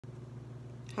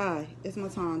Hi, it's my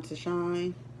time to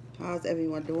shine. How's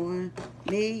everyone doing?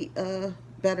 Need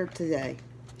better today.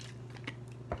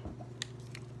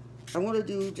 I want to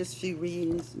do just a few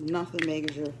readings, nothing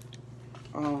major.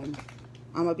 I'm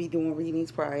gonna be doing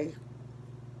readings probably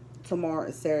tomorrow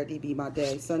and Saturday be my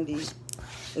day. Sunday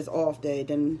is off day.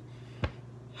 Then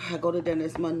I go to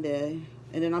dentist Monday,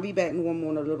 and then I'll be back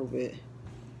normal in a little bit.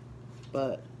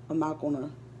 But I'm not gonna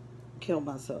kill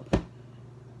myself.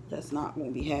 That's not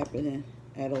gonna be happening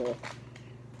at all.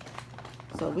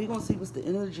 So we're gonna see what's the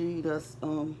energy that's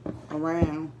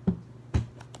around.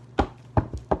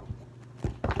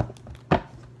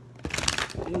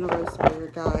 Universe,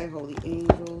 spirit guide, holy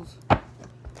angels.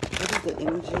 What is the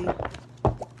energy?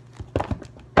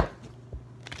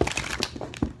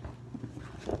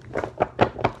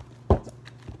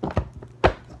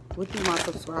 What do my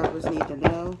subscribers need to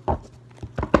know?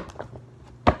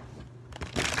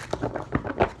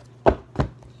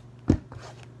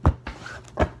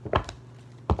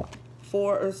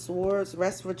 Four of Swords,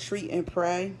 rest, retreat, and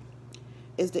pray.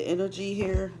 Is the energy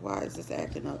here? Why is this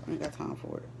acting up? I ain't got time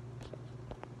for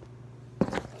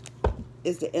it.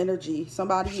 Is the energy.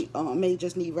 Somebody may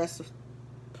just need rest,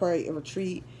 pray, and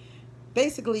retreat.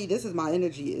 Basically, this is my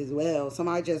energy as well.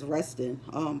 Somebody just resting.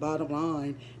 Bottom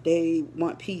line, they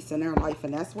want peace in their life,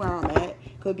 and that's where I'm at.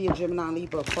 Could be a Gemini,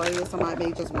 Libra, prayer. Somebody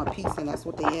may just want peace, and that's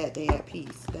what they at. They at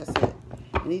peace. That's it.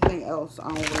 Anything else, I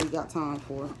don't really got time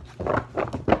for.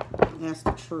 That's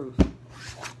the truth.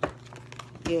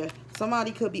 Yeah, somebody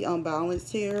could be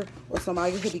unbalanced here, or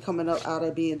somebody could be coming up out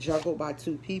of being juggled by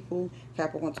two people.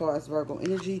 Capricorn, Taurus, Virgo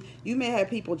energy. You may have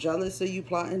people jealous of you,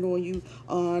 plotting on you.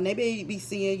 They may be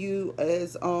seeing you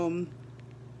as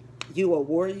you a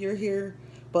warrior here,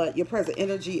 but your present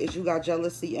energy is you got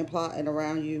jealousy and plotting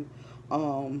around you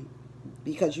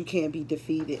because you can't be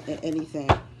defeated in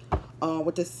anything.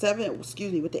 With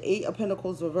the Eight of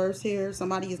Pentacles reverse here,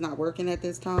 somebody is not working at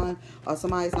this time.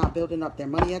 Somebody's not building up their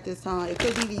money at this time. It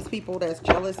could be these people that's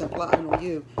jealous and plotting on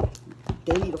you.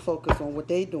 They need to focus on what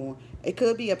they're doing. It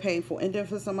could be a painful ending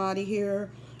for somebody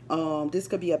here. This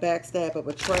could be a backstab, a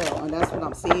betrayal, and that's what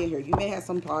I'm seeing here. You may have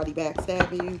somebody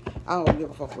backstabbing you. I don't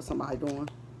give a fuck what somebody doing.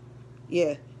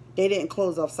 Yeah, they didn't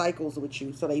close off cycles with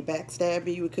you, so they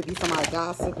backstabbing you. It could be somebody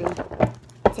gossiping.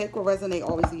 Take or resonate,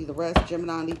 always leave the rest.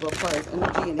 Gemini, Libra, Aquarius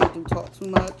energy, and they do talk too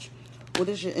much. What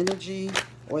is your energy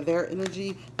or their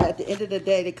energy? But at the end of the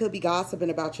day, they could be gossiping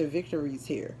about your victories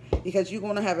here, because you're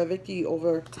going to have a victory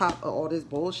over top of all this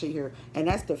bullshit here, and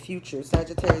that's the future.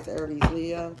 Sagittarius, Aries,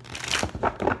 Leo.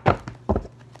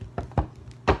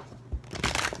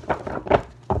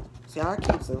 See, I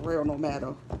keep it real no matter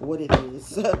what it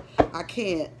is. I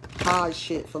can't hide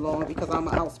shit for long because I'm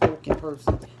an outspoken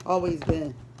person. Always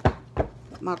been.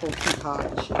 I'm not going to keep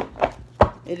hiding shit.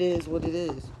 It is what it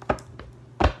is.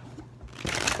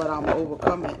 But I'm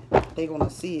overcoming it. They're going to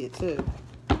see it too.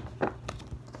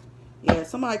 Yeah,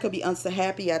 somebody could be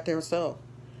unhappy at themselves.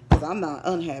 Because I'm not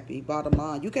unhappy, bottom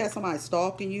line. You can have somebody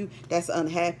stalking you that's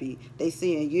unhappy. They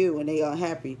seeing you and they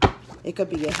unhappy. It could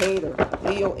be a hater.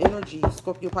 Leo energy,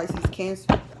 Scorpio, Pisces,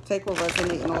 Cancer. Take or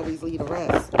resonate and always leave the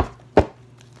rest.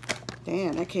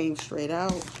 Damn, that came straight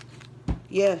out.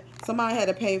 Yeah, somebody had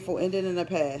a painful ending in the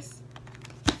past.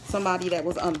 Somebody that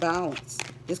was unbalanced.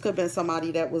 This could have been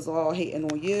somebody that was all hating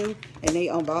on you and they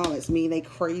unbalanced, meaning they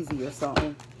crazy or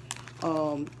something.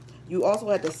 You also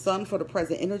had the Sun for the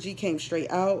present energy, came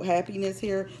straight out. Happiness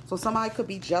here. So somebody could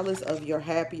be jealous of your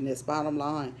happiness, bottom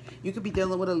line. You could be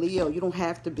dealing with a Leo. You don't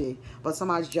have to be. But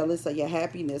somebody's jealous of your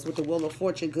happiness. With the Wheel of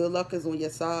Fortune, good luck is on your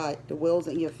side. The wheel's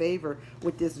in your favor.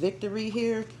 With this victory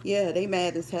here, yeah, they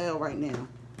mad as hell right now.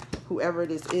 Whoever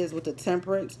this is with the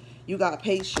Temperance, you got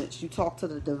patience. You talk to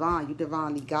the divine. You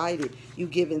divinely guided. You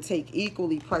give and take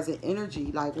equally. Present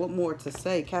energy. Like, what more to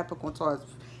say? Capricorn, Taurus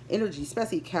energy,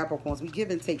 especially Capricorns, we give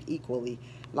and take equally.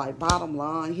 Like, bottom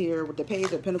line here with the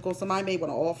Page of Pentacles, somebody may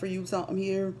want to offer you something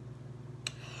here.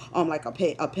 Like a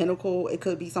pentacle. It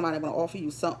could be somebody want to offer you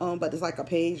something, but it's like a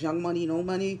page, young money, no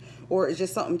money, or it's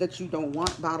just something that you don't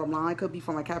want. Bottom line, could be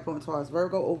from a Capricorn, Taurus,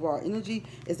 Virgo. Overall energy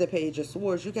is the Page of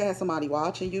Swords. You can have somebody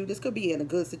watching you. This could be in a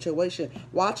good situation,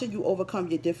 watching you overcome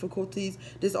your difficulties.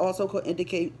 This also could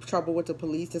indicate trouble with the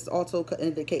police. This also could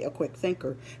indicate a quick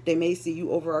thinker. They may see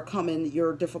you overcoming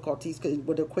your difficulties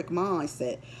with a quick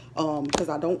mindset. Because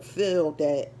I don't feel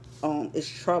that it's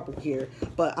trouble here,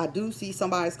 but I do see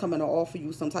somebody's coming to offer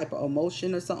you some type of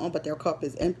emotion or something, but their cup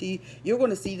is empty. You're going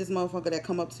to see this motherfucker that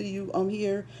come up to you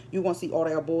here. You're going to see all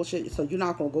that bullshit, so you're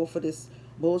not going to go for this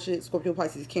bullshit, Scorpio,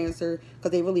 Pisces, Cancer,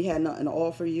 because they really had nothing to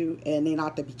offer you, and they're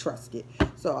not to be trusted.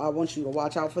 So I want you to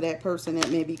watch out for that person that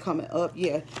may be coming up.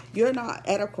 Yeah, you're not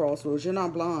at a crossroads. You're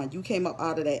not blind. You came up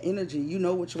out of that energy. You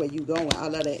know which way you going. I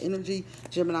love that energy.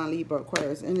 Gemini, Libra,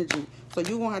 Aquarius energy. So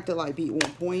you're going to have to, like, be on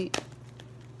point.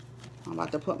 I'm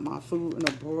about to put my food in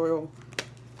a broil,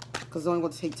 because it's only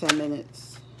going to take 10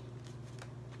 minutes.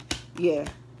 Yeah.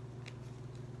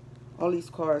 All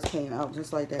these cards came out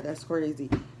just like that. That's crazy.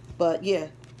 But yeah,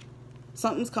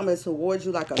 something's coming towards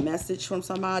you, like a message from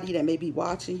somebody that may be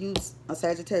watching you. A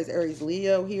Sagittarius, Aries,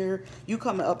 Leo here. You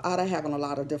coming up out of having a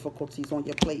lot of difficulties on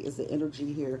your plate is the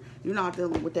energy here. You're not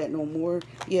dealing with that no more.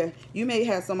 Yeah, you may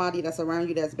have somebody that's around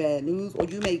you that's bad news, or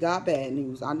you may got bad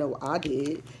news. I know I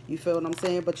did. You feel what I'm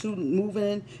saying? But you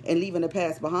moving and leaving the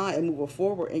past behind and moving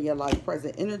forward in your life,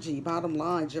 present energy. Bottom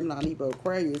line, Gemini, Libra,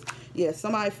 Aquarius. Yeah,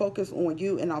 somebody focus on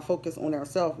you and not focus on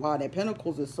themselves while their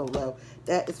Pentacles is so low.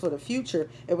 That is for the future.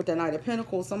 And with the Knight of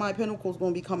Pentacles, somebody Pentacles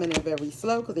going to be coming in very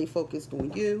slow because they focused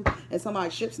on you. And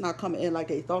somebody's ship's not coming in like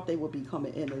they thought they would be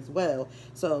coming in as well.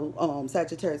 So,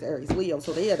 Sagittarius, Aries, Leo.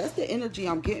 So, yeah, that's the energy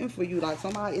I'm getting for you. Like,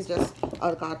 somebody is just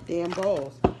a goddamn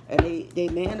boss. And they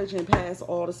managing past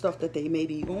all the stuff that they may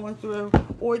be going through.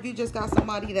 Or if you just got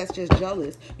somebody that's just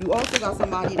jealous. You also got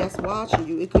somebody that's watching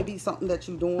you. It could be something that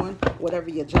you're doing, whatever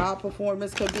your job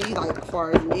performance could be. Like, as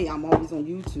far as me, I'm always on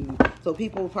YouTube. So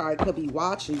people probably could be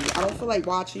watching you. I don't feel like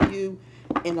watching you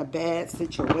in a bad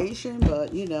situation.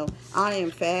 But, you know, I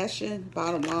am fashion,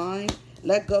 bottom line.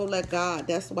 Let go, let God.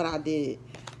 That's what I did.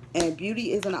 And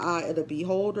beauty is in the eye of the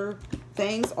beholder.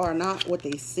 Things are not what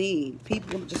they seem.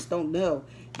 People just don't know.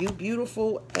 You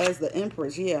beautiful as the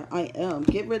Empress. Yeah, I am.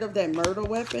 Get rid of that murder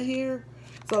weapon here.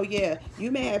 So, yeah, you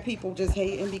may have people just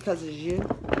hating because it's you.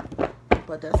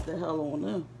 But that's the hell on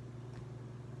them.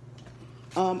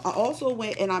 I also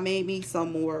went and I made me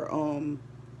some more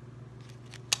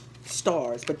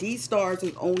stars. But these stars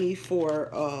is only for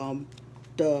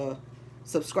the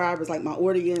subscribers, like my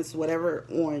audience, whatever,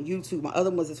 on YouTube. My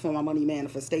other ones is for my money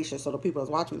manifestation. So the people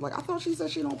that's watching me like, I thought she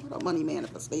said she don't put up money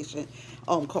manifestation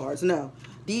cards. No,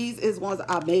 these is ones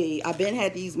I made. I've been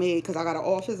had these made because I got an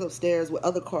office upstairs with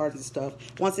other cards and stuff.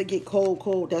 Once it get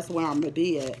cold, that's where I'm gonna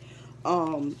be at.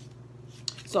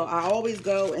 So I always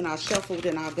go and I shuffle,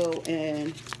 then I go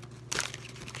and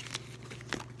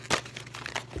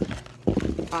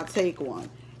I take one.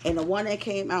 And the one that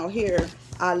came out here,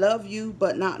 I love you,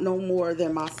 but not no more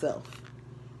than myself.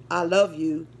 I love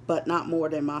you, but not more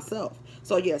than myself.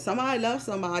 So, yeah, somebody loves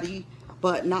somebody,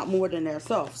 but not more than their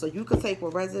self. So, you can take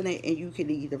what resonate and you can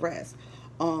leave the rest.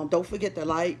 Don't forget to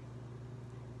like,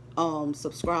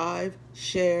 subscribe,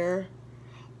 share.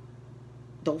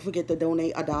 Don't forget to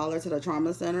donate $1 to the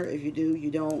Trauma Center. If you do, you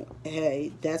don't,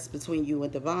 hey, that's between you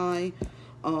and divine.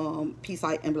 Peace,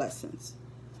 light, and blessings.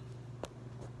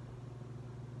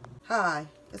 Hi,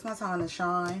 it's my time to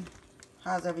shine.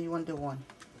 How's everyone doing?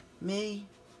 Me,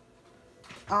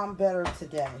 I'm better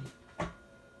today.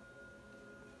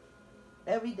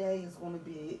 Every day is going to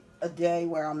be a day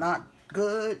where I'm not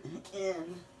good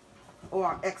or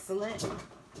I'm excellent,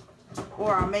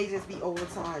 or I may just be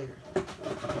overtired.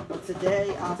 But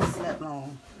today I slept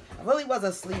long. I really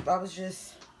wasn't asleep. I was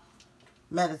just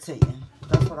meditating.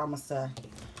 That's what I'm going to say.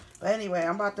 But anyway,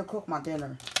 I'm about to cook my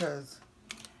dinner because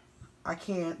I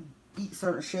can't eat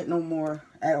certain shit no more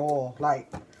at all.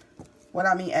 Like, what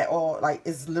I mean at all, like,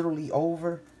 it's literally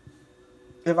over.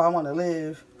 If I want to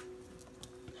live,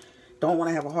 don't want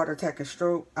to have a heart attack and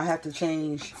stroke, I have to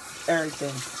change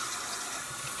everything.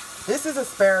 This is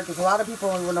asparagus. A lot of people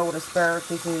don't even know what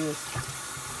asparagus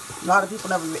is. A lot of people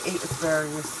never even ate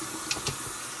asparagus.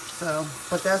 So,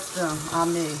 but that's them.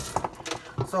 I'm me.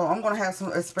 So I'm going to have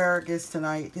some asparagus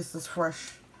tonight. This is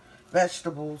fresh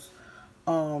vegetables.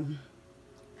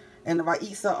 And if I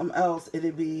eat something else,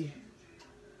 it'd be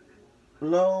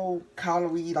low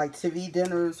calorie, like TV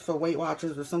dinners for Weight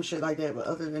Watchers or some shit like that. But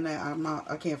other than that,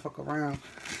 I can't fuck around.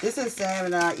 This is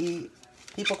salmon I eat.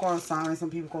 People call it salmon, some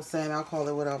people call salmon. I'll call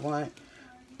it what I want.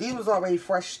 These was already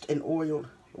fresh and oiled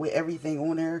with everything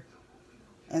on there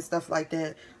and stuff like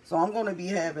that. So I'm going to be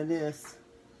having this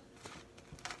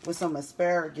with some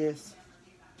asparagus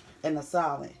and a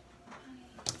salad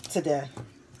today.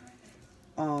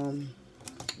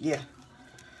 Yeah.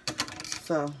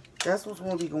 So that's what's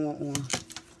going to be going on.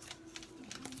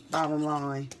 Bottom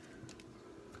line.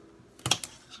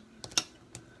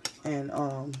 And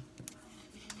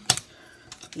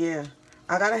yeah,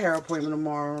 I got a hair appointment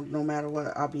tomorrow. No matter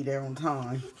what, I'll be there on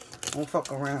time. Don't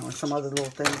fuck around with some other little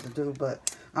things to do,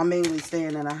 but I'm mainly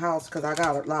staying in the house because I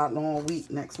got a long week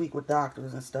next week with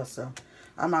doctors and stuff, so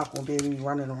I'm not going to be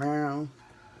running around.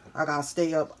 I gotta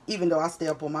stay up, even though I stay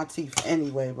up on my teeth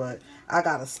anyway, but I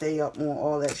gotta stay up on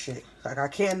all that shit. Like, I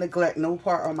can't neglect no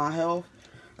part of my health.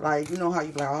 Like, you know how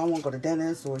you be like, I don't want to go to the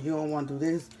dentist, or you don't want to do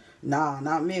this. Nah,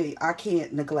 not me. I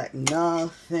can't neglect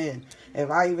nothing.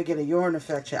 If I even get a urine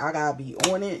infection, I gotta be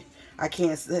on it. I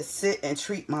can't sit and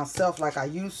treat myself like I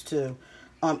used to.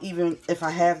 Even if I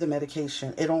have the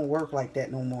medication, it don't work like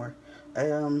that no more.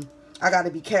 I gotta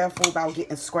be careful about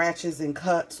getting scratches and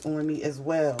cuts on me as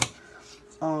well.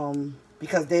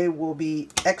 Because they will be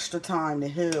extra time to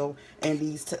heal and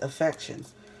leads to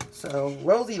infections. So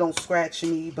Rosie don't scratch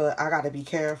me, but I gotta be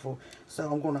careful.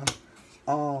 So I'm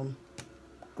gonna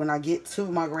when I get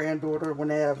to my granddaughter,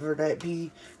 whenever that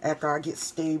be, after I get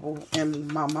stable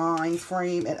in my mind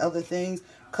frame and other things,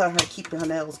 cut her, keep her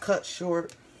nails cut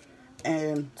short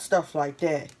and stuff like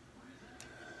that.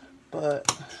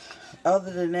 But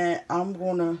other than that, I'm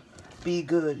gonna be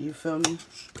good, you feel me?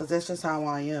 Because that's just how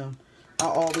I am. I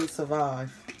always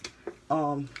survive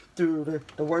through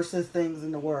the worstest things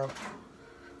in the world,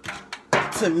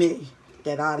 to me,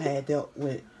 that I've had dealt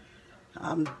with.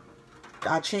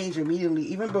 I changed immediately.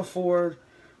 Even before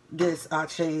this, I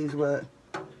changed, but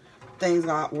things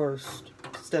got worse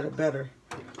instead of better.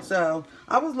 So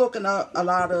I was looking up a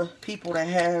lot of people that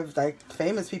have, like,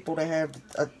 famous people that have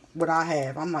what I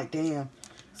have. I'm like, damn.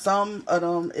 Some of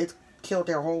them, it killed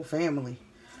their whole family.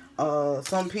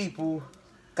 Some people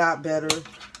got better.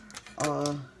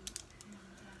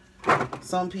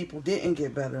 Some people didn't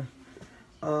get better.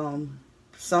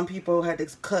 Some people had to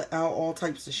cut out all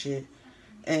types of shit.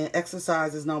 And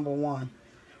exercise is number one.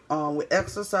 With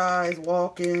exercise,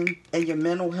 walking, and your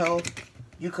mental health,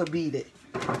 you could beat it.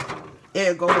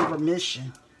 It'll go to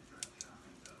remission.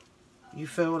 You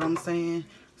feel what I'm saying?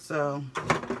 So,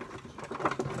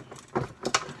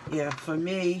 yeah, for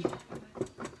me,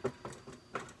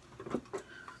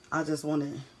 I just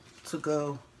wanted to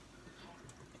go.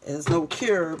 There's no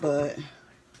cure, but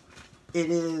it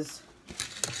is,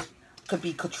 could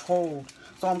be controlled.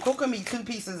 So I'm cooking me 2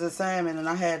 pieces of salmon, and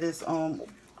I had this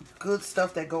good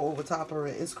stuff that go over top of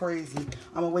it. It's crazy.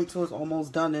 I'm gonna wait till it's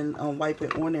almost done and wipe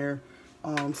it on there.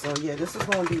 So yeah, this is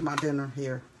gonna be my dinner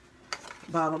here.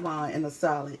 Bottom line, and a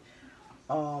salad.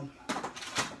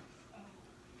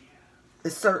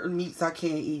 There's certain meats I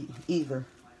can't eat either.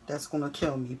 That's gonna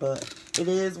kill me, but it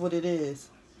is what it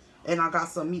is. And I got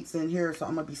some meats in here, so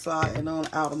I'm gonna be sliding on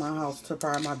out of my house to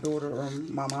probably my daughter or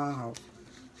my mom's house,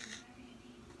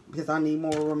 because I need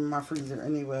more room in my freezer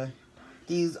anyway.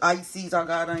 These ices I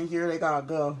got in here, they gotta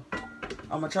go.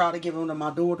 I'm gonna try to give them to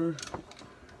my daughter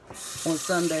on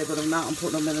Sunday, but if not, I'm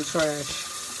putting them in the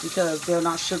trash because they're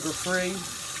not sugar free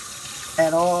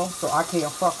at all, so I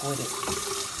can't fuck with it.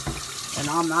 And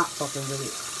I'm not fucking with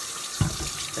it.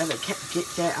 Better get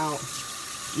that out.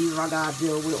 Either I gotta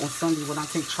deal with it on Sunday when I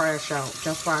take trash out.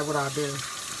 That's probably what I do.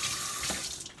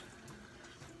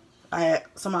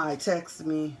 Somebody texted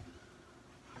me,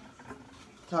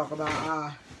 talk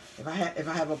about if I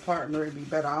have a partner, it'd be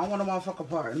better. I don't want no motherfucking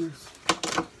partners.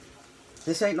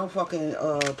 This ain't no fucking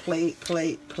play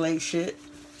shit.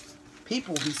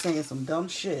 People be saying some dumb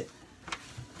shit.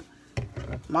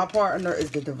 My partner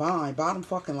is the divine, bottom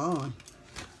fucking line.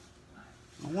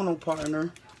 I don't want no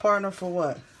partner. Partner for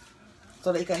what?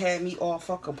 So they can have me all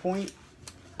fucking point.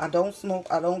 I don't smoke,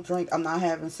 I don't drink, I'm not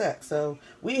having sex. So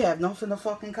we have nothing to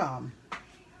fucking common.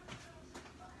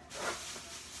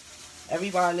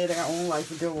 Everybody live their own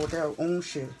life and deal with their own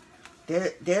shit.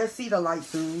 They'll see the light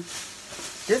soon.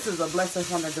 This is a blessing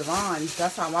from the divine.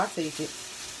 That's how I take it.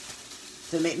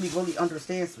 To make me really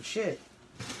understand some shit.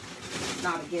 It's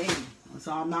not a game.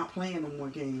 So I'm not playing no more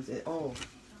games at all.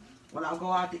 When I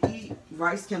go out to eat,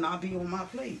 rice cannot be on my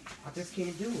plate. I just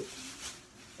can't do it.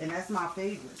 And that's my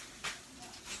favorite.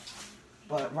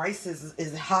 But rice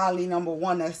is highly number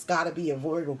one. That's got to be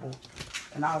avoidable.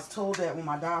 And I was told that with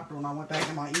my doctor when I went back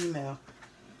in my email.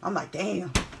 I'm like,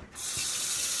 damn.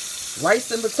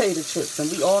 Rice and potato chips. And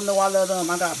we all know I love them.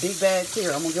 I got big bags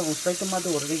here. I'm going to give them straight to my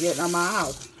daughter to get in my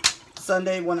house.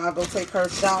 Sunday when I go take her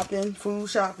shopping, food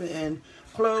shopping, and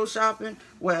clothes shopping,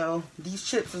 well, these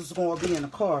chips is going to be in the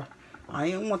car. I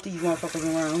ain't want these motherfuckers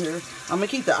around here. I'm going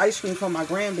to keep the ice cream for my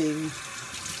grandbaby.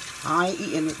 I ain't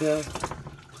eating it though.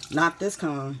 Not this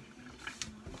kind.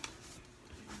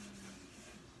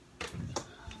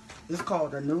 It's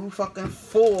called a new fucking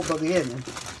full beginning.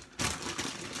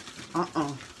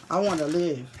 I want to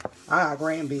live. I got a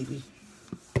grandbaby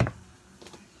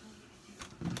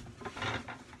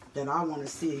that I want to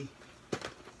see.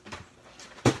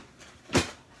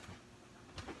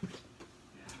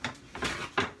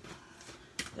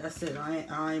 That's it.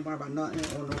 I ain't worried about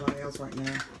nothing or nobody else right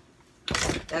now.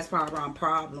 That's probably my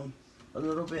problem. a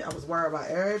little bit. I was worried about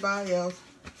everybody else.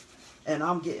 And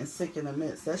I'm getting sick in the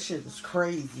midst. That shit is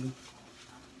crazy.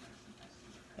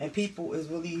 And people is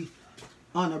really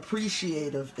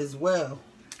unappreciative as well.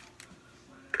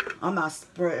 I'm not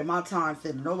spreading my time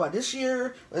thin. Nobody. This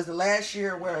year was the last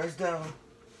year where as though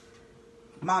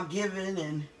my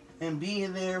giving and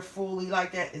being there fully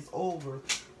like that is over.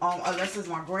 Unless it's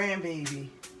my grandbaby.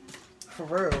 For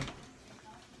real.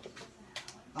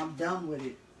 I'm done with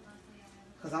it.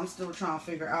 Because I'm still trying to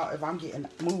figure out if I'm getting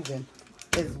moving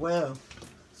as well.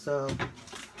 So,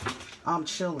 I'm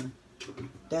chilling.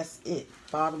 That's it.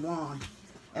 Bottom line.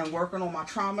 And working on my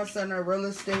trauma center, real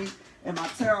estate, and my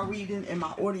tarot reading, and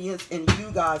my audience, and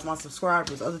you guys, my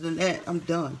subscribers. Other than that, I'm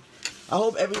done. I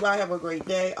hope everybody have a great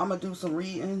day. I'm going to do some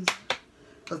readings.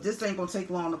 Because this ain't going to take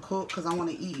long to cook because I want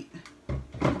to eat.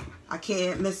 I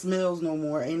can't miss meals no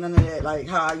more. Ain't none of that like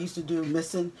how I used to do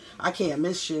missing. I can't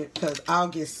miss shit because I'll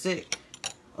get sick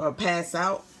or pass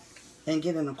out and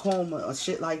get in a coma or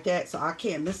shit like that. So I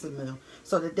can't miss a meal.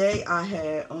 So today I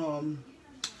had,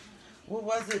 what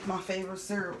was it? My favorite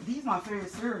cereal. These my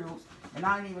favorite cereals. And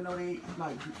I didn't even know they,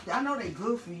 like, I know they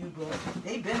good for you, but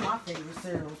they been my favorite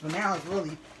cereals. But now it's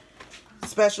really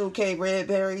Special K red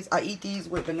berries. I eat these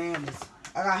with bananas.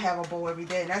 I gotta have a bowl every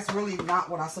day. And that's really not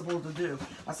what I'm supposed to do.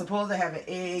 I'm supposed to have an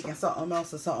egg and something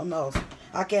else or something else.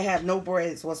 I can't have no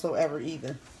breads whatsoever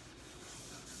either.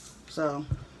 So,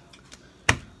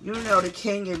 you know the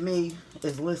king in me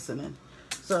is listening.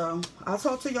 So, I'll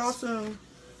talk to y'all soon.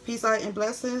 Peace, light, and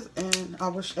blessings. And I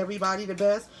wish everybody the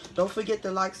best. Don't forget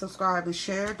to like, subscribe, and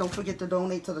share. Don't forget to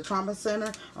donate to the Trauma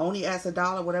Center. I only ask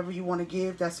 $1. Whatever you want to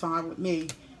give, that's fine with me.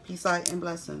 Peace, light, and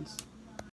blessings.